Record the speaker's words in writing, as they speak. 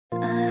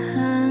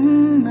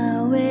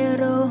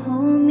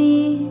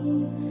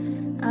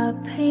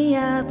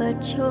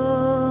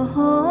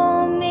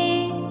Chomi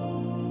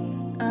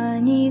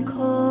Anikomi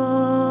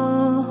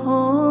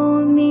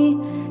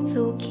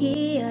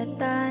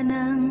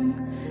Sukhiyatanang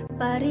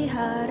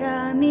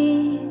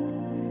Pariharami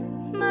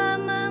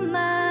Mama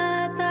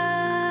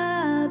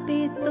Mata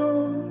Pitu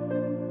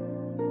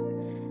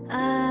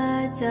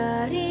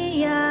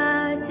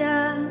Ajariyaja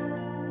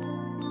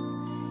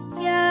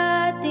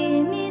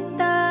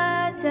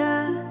Yatimitaja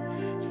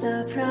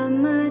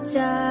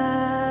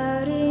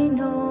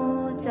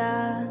Sabrahmajarinoja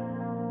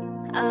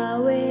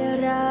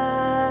Awera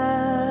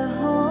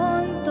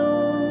honto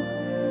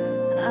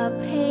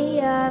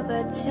Abheya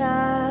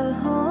bacha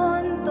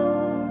honto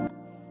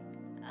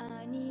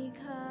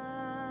Anika.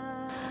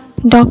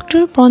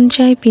 Dr.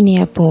 Pornchai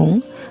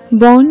Pinyapong,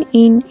 born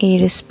in a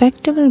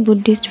respectable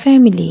Buddhist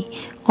family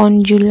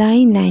on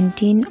July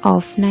 19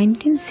 of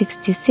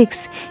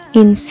 1966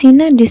 in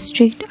Sina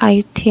district,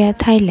 Ayutthaya,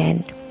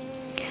 Thailand.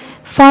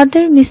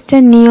 Father Mr.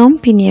 Niyom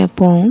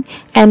Pinyapong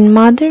and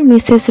mother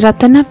Mrs.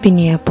 Ratana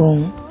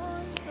Pinyapong.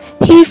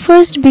 He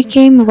first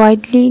became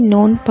widely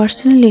known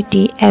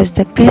personality as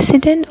the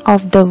president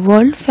of the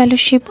World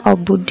Fellowship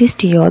of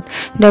Buddhist Youth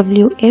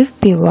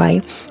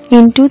WFPY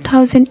in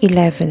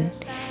 2011.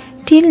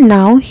 Till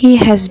now, he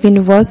has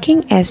been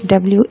working as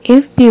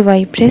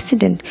WFPY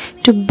president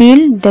to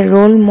build the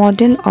role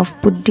model of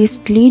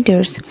Buddhist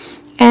leaders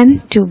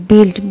and to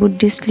build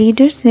Buddhist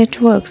leaders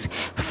networks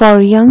for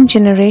young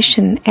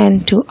generation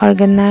and to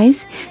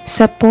organize,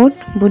 support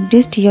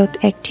Buddhist youth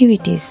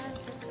activities.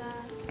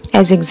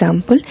 As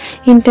example,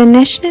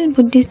 International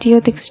Buddhist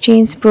Youth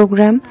Exchange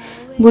Program,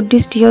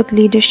 Buddhist Youth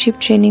Leadership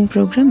Training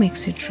Program,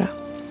 etc.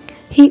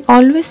 He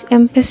always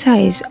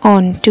emphasized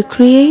on to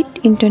create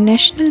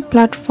international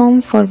platform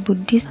for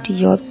Buddhist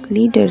youth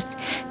leaders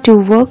to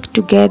work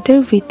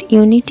together with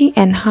unity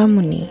and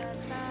harmony.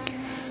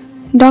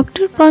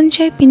 Dr.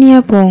 Pornchai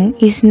Pinyapong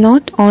is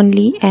not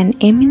only an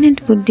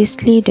eminent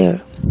Buddhist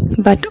leader,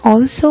 but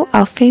also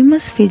a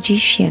famous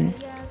physician.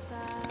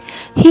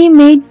 He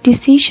made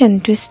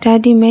decision to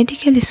study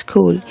medical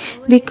school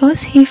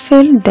because he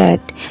felt that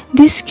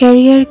this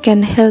career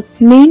can help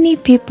many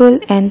people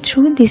and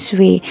through this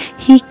way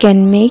he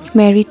can make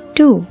merit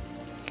too.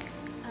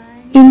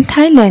 In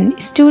Thailand,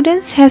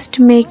 students has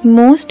to make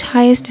most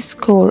highest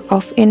score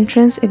of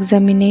entrance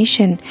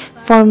examination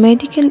for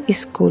medical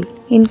school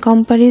in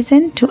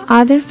comparison to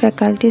other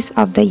faculties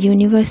of the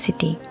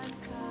university.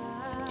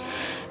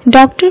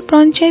 Dr.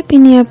 Pornchai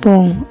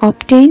Pinyapong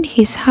obtained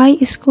his high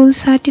school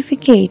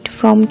certificate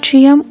from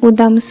Triam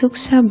Udam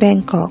Suksa,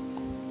 Bangkok.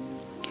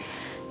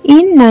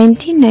 In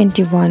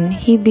 1991,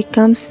 he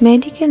becomes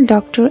medical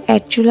doctor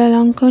at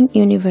Chulalongkorn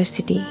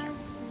University.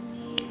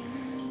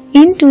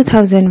 In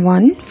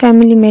 2001,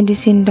 Family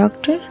Medicine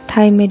Doctor,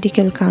 Thai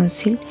Medical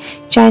Council,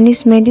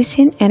 Chinese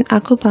Medicine and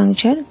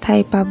Acupuncture,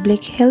 Thai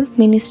Public Health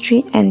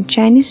Ministry and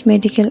Chinese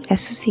Medical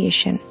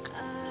Association.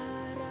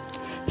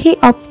 He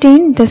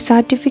obtained the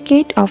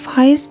certificate of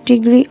highest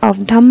degree of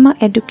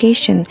Dhamma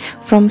education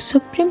from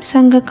Supreme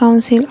Sangha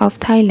Council of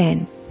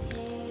Thailand.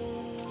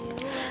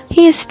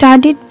 He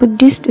studied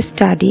Buddhist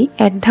study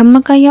at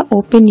Dhammakaya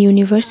Open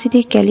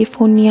University,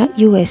 California,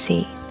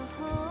 USA.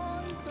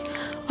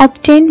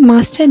 Obtained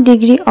Master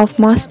degree of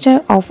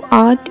Master of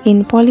Art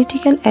in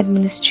Political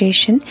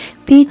Administration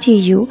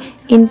 (PTU)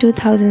 in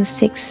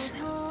 2006.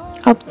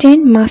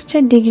 Obtained Master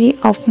degree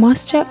of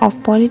Master of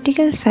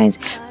Political Science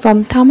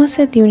from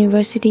Thammasat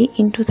University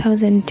in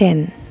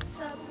 2010.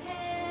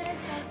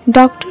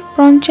 Dr.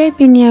 Pornchai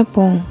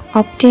Pinyapong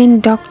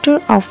obtained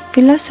Doctor of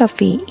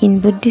Philosophy in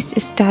Buddhist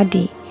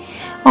Study,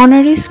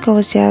 honoris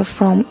causa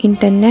from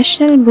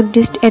International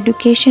Buddhist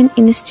Education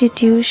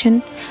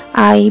Institution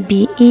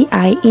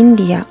IBEI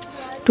India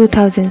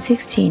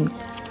 2016.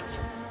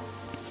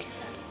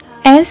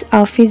 As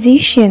a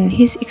physician,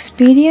 his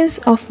experience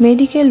of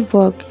medical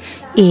work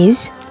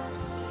is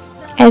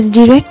as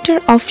director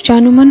of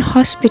Chanuman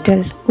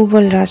Hospital,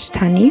 Ubal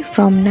Rajdhani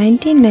from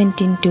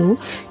 1992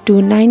 to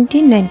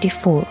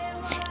 1994,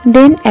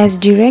 then as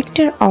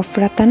director of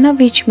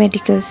Ratanavich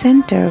Medical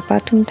Center,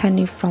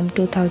 Pathumthani from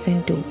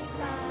 2002.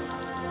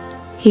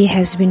 He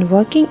has been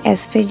working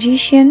as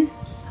physician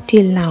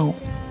till now.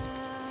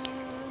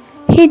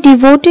 He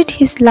devoted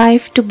his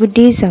life to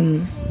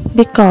Buddhism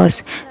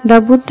because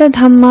the Buddha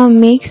Dhamma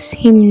makes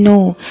him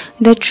know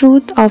the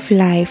truth of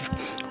life,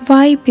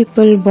 why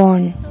people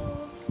born,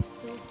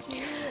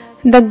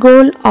 the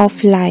goal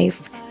of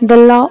life, the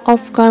law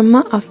of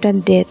karma after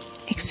death,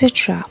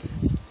 etc.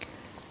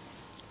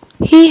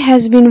 He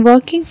has been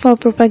working for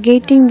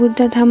propagating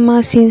Buddha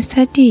Dhamma since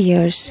 30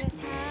 years.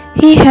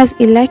 He has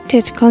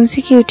elected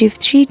consecutive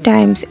 3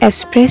 times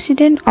as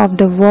President of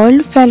the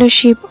World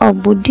Fellowship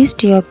of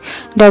Buddhist Youth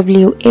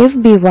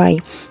WFBY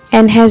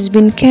and has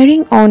been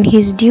carrying on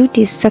his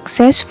duties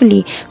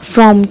successfully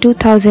from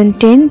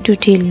 2010 to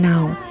till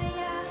now.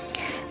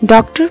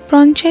 Dr.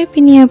 Pornchai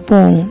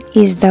Pinyapong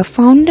is the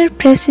founder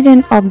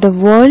president of the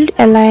World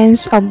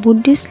Alliance of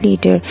Buddhist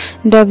Leaders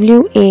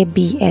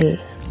WABL.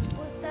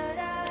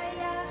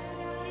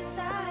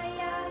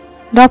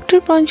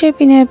 Dr. Pornchai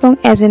Pinyapong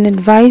as an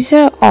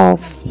advisor of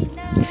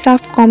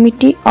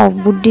Subcommittee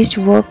of Buddhist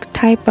Work,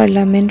 Thai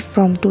Parliament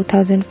from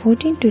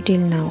 2014 to till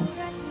now.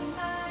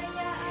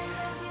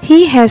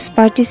 He has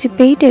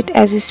participated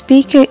as a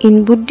speaker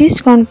in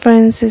Buddhist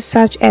conferences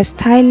such as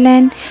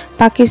Thailand,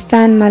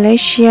 Pakistan,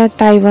 Malaysia,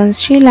 Taiwan,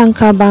 Sri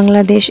Lanka,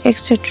 Bangladesh,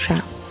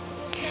 etc.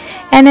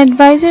 An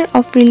advisor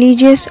of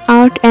Religious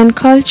Art and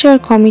Culture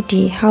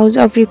Committee, House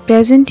of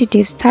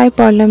Representatives, Thai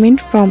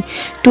Parliament from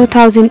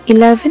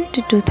 2011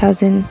 to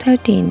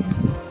 2013.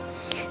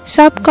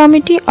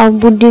 Subcommittee of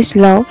Buddhist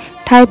Law,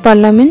 Thai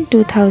Parliament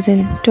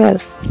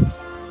 2012.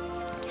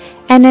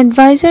 An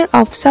advisor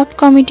of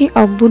Subcommittee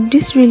of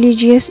Buddhist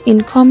Religious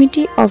in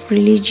Committee of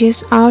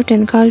Religious Art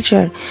and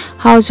Culture,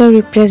 House of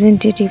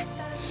Representatives,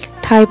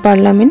 Thai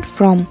Parliament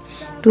from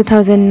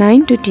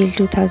 2009 to till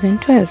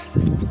 2012.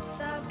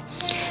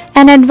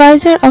 An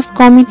advisor of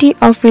Committee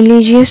of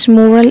Religious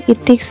Moral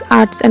Ethics,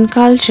 Arts and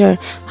Culture,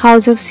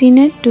 House of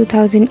Synod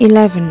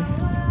 2011.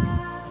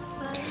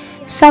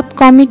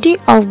 Subcommittee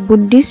of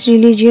Buddhist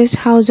Religious,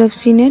 House of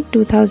Synod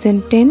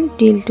 2010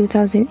 till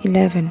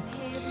 2011.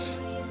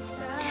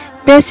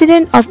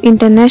 President of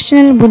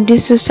International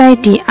Buddhist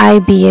Society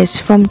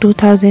IBS from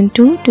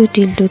 2002 to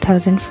till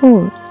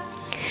 2004.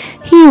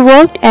 He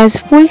worked as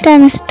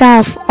full-time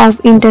staff of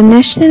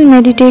International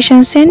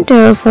Meditation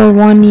Center for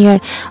 1 year,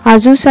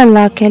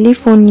 Azusa,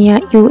 California,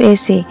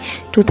 USA,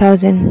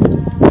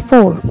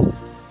 2004.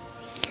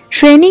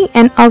 Training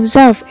and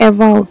observe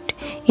about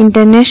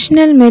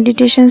International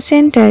Meditation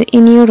Center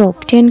in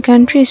Europe, 10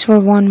 countries for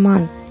 1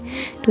 month,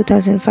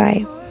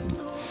 2005.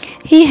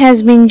 He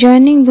has been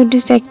joining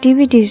Buddhist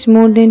activities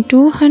more than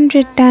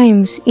 200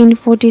 times in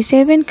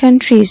 47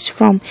 countries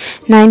from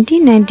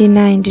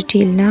 1999 to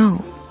till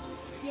now.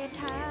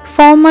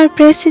 Former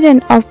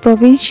President of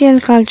Provincial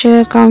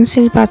Cultural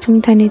Council,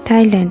 Pathumthani,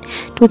 Thailand,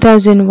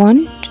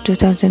 2001 to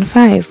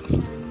 2005.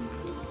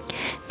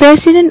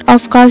 President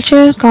of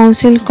Cultural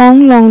Council,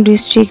 Konglong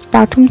District,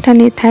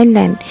 Pathumthani,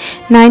 Thailand,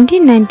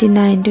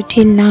 1999 to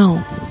till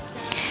now.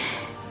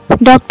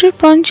 Dr.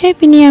 Pornchai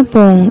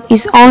Pinyapong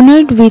is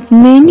honored with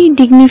many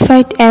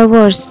dignified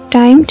awards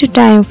time to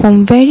time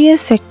from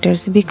various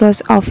sectors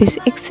because of his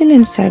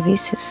excellent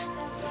services.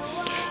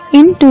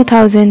 In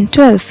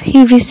 2012,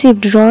 he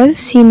received Royal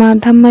Sima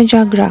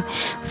Dhammajagra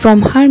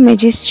from Her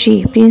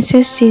Majesty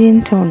Princess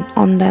Sirinthorn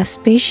on the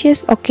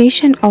auspicious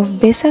occasion of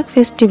Vesak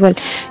festival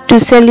to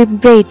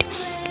celebrate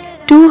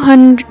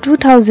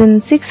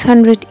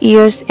 2600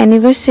 years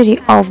anniversary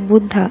of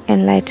Buddha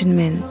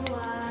enlightenment.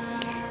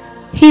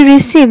 He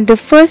received the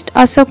first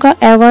Asoka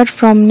Award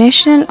from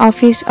National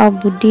Office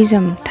of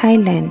Buddhism,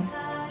 Thailand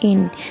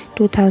in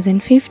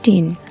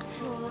 2015.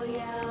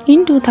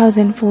 In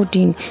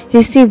 2014,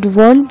 received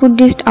World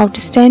Buddhist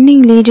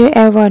Outstanding Leader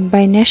Award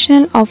by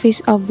National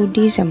Office of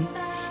Buddhism.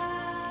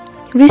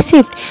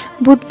 Received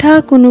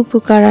Buddha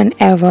Kunupukaran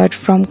Award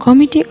from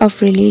Committee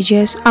of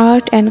Religious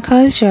Art and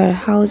Culture,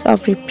 House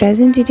of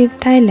Representatives,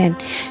 Thailand,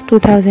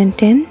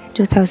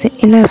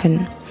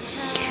 2010-2011.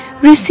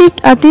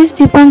 Received Atish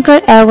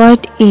Dipankar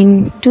Award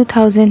in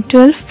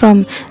 2012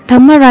 from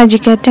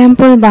Dhammarajika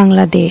Temple,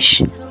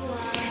 Bangladesh.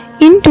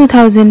 In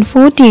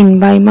 2014,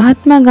 by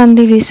Mahatma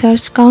Gandhi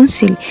Research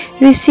Council,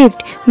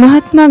 received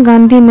Mahatma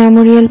Gandhi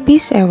Memorial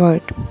Peace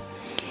Award.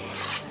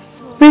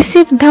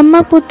 Received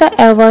Dhammaputta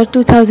Award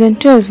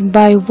 2012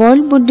 by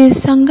World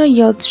Buddhist Sangha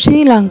Youth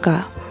Sri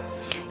Lanka.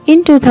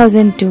 In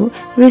 2002,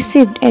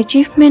 received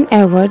Achievement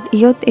Award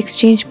Youth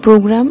Exchange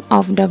Program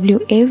of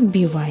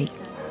WFBY.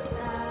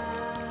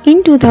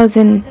 In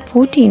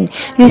 2014,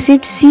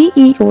 received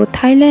CEO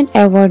Thailand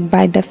Award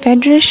by the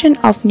Federation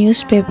of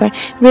Newspaper,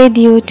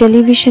 Radio,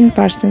 Television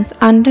Persons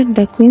under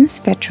the Queen's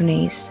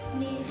patronage.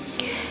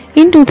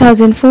 In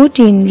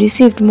 2014,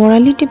 received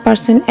Morality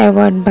Person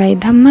Award by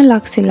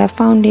Dhammalaksila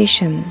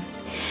Foundation.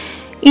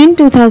 In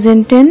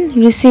 2010,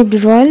 received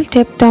Royal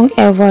Teptong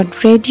Award,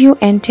 Radio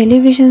and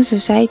Television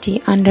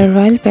Society under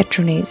Royal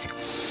patronage.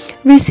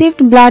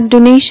 Received blood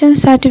donation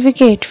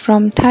certificate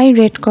from Thai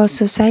Red Cross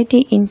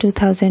Society in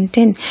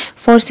 2010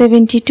 for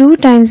 72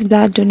 times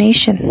blood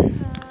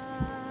donation.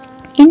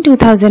 In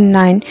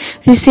 2009,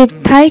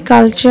 received Thai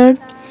Culture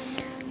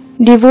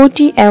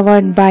Devotee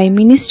Award by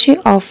Ministry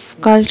of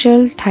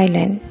Culture,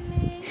 Thailand.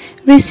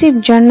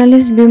 Received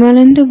Journalist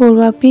Bimalendra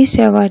Borua Peace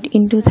Award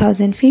in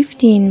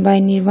 2015 by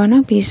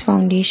Nirvana Peace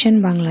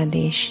Foundation,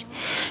 Bangladesh.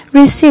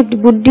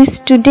 Received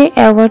Buddhist Today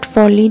Award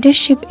for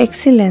Leadership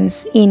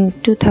Excellence in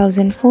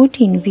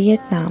 2014,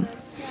 Vietnam.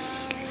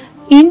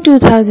 In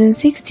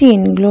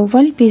 2016,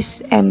 Global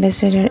Peace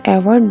Ambassador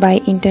Award by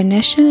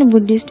International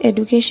Buddhist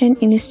Education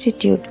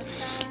Institute,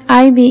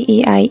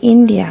 IBEI,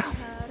 India.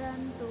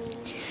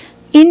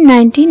 In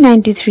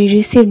 1993,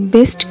 received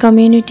Best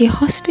Community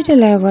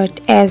Hospital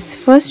Award as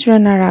first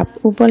runner-up,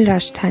 Upal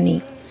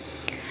Rajthani.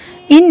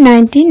 In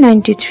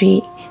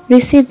 1993,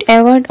 received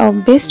award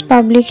of Best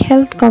Public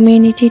Health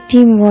Community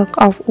Teamwork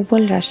of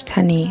Upal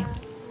Rajthani.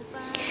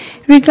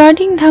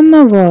 Regarding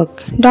Dhamma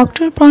work,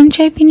 Dr.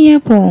 Pornchai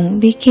Pinyapong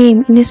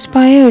became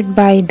inspired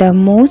by the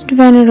most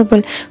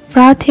venerable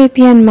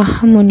Prathepian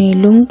Mahamuni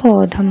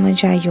Lungpo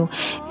Dhammajayo,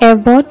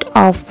 abbot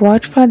of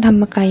Wat Phra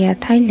Dhammakaya,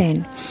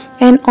 Thailand,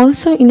 and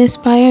also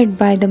inspired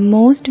by the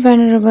most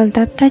venerable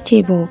Datta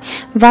Chebo,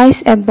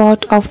 vice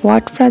abbot of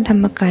Wat Phra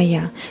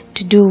Dhammakaya,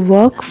 to do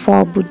work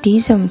for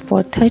Buddhism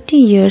for 30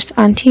 years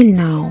until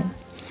now.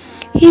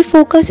 He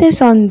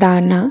focuses on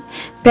dana,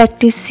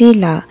 practice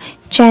sila,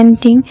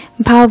 chanting,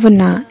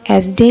 bhavana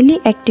as daily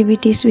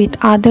activities with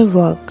other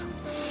work.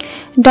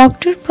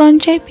 Dr.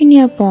 Pornchai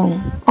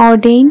Pinyapong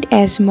ordained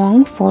as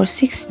monk for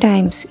 6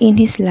 times in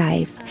his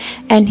life,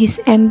 and his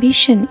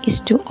ambition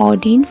is to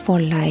ordain for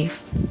life.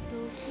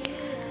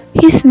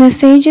 His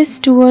messages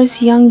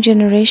towards young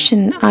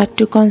generation are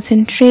to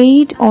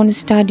concentrate on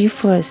study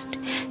first,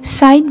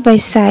 side by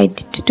side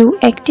to do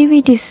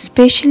activities,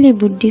 especially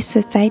Buddhist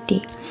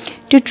society,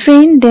 to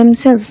train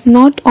themselves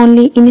not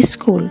only in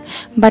school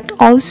but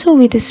also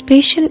with a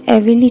special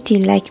ability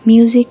like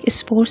music,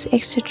 sports,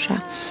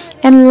 etc.,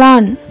 and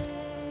learn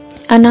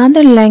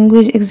another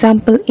language,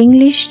 example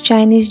English,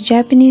 Chinese,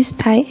 Japanese,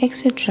 Thai,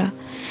 etc.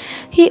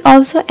 He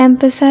also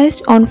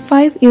emphasized on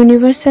 5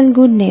 universal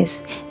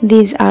goodness.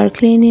 These are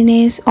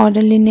cleanliness,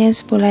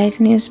 orderliness,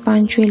 politeness,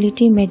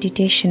 punctuality,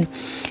 meditation,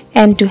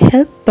 and to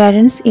help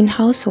parents in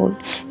household,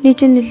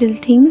 little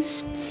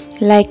things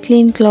like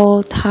clean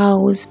clothes,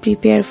 house,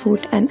 prepare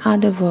food, and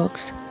other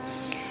works.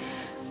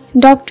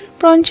 Dr.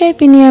 Pornchai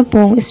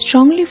Pinyapong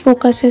strongly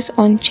focuses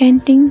on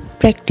chanting,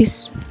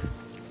 practice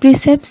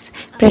precepts,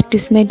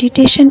 practice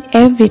meditation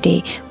every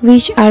day,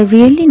 which are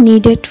really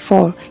needed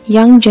for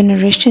young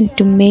generation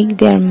to make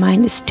their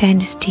mind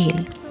stand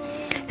still,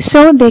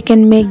 so they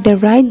can make the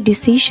right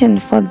decision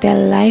for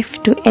their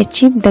life to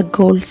achieve the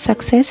goal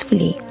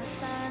successfully.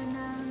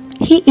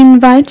 He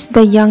invites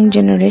the young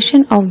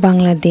generation of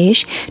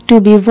Bangladesh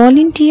to be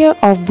volunteer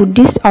of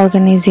Buddhist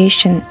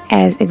organization,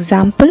 as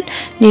example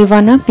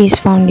Nirvana Peace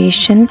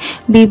Foundation,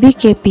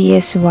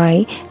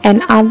 BBKPSY,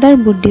 and other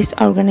Buddhist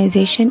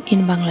organization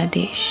in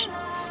Bangladesh.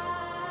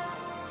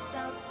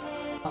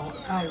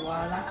 ใกล้วา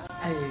ระ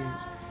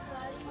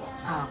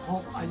คร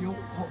บอายุ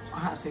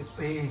50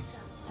 ปี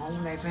ของ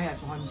นายแพทย์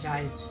พรชั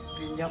ย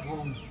ปิญญพ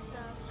งศ์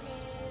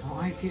ขอ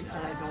ให้คิดอะ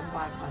ไรสมป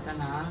รารถ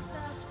นา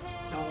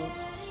จง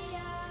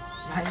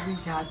ใช้วิ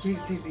ชาชีพ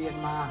ที่เรียน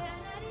มา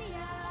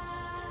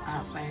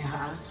ไปห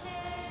า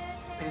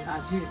เป็นอา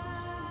ชีพ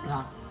ห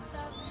ลัก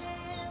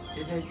จ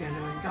ะได้เจ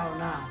ริญก้าว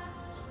หน้า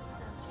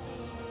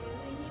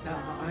แล้ว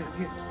ขอให้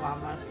คิด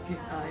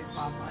อะไรค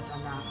วามปรารถ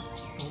นา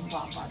สมคว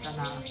ามปรารถ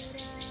นา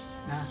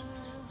นะ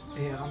เ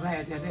ดี๋ยวแม่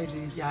จะได้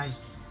ดีใจ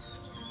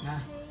นะ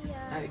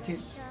ได้คิด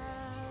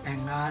แต่ง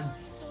งาน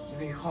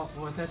มีครอบค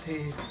รัวสักที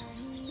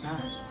นะ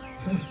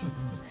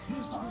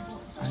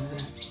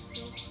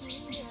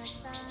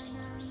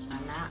อั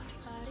นละ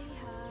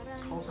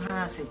ครบ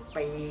50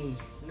 ปี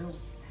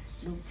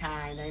ลูกชา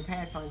ยนายแพ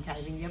ทย์พรชัย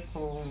ปิญญพ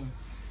งศ์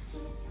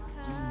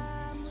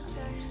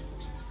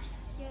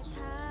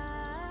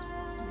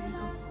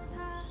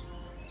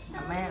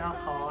แม่ก็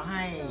ขอใ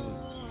ห้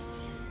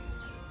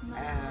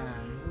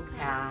ลูก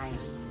ชาย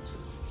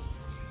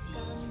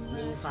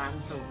มีความ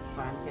สุขค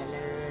วามเจ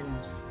ริญ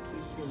คิ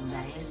ดสิ่งใด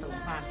ให้สม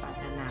ความปราร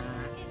ถนา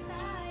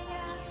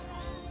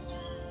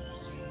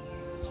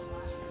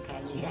แค่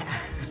นี้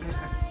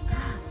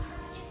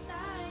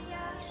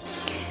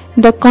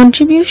The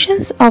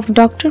contributions of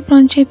Dr.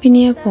 Pornchai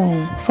Pinyapong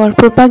for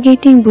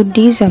propagating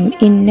Buddhism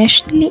in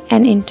nationally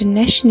and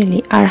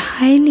internationally are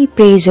highly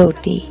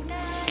praiseworthy.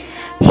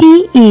 He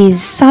is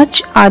such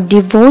a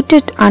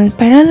devoted,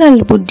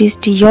 unparalleled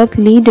Buddhist youth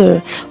leader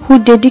who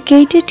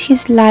dedicated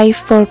his life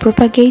for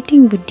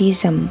propagating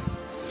Buddhism.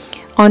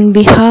 On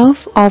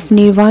behalf of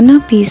Nirvana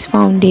Peace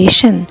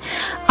Foundation,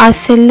 a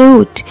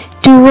salute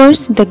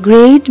towards the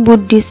great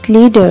Buddhist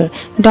leader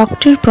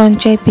Dr.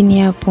 Pornchai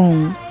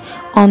Pinyapong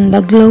on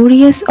the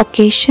glorious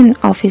occasion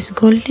of his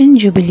Golden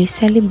Jubilee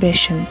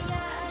celebration.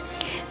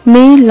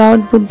 May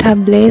Lord Buddha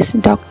bless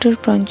Dr.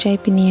 Pornchai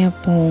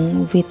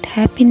Pinyapong with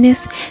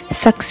happiness,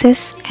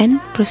 success and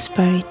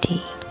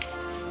prosperity.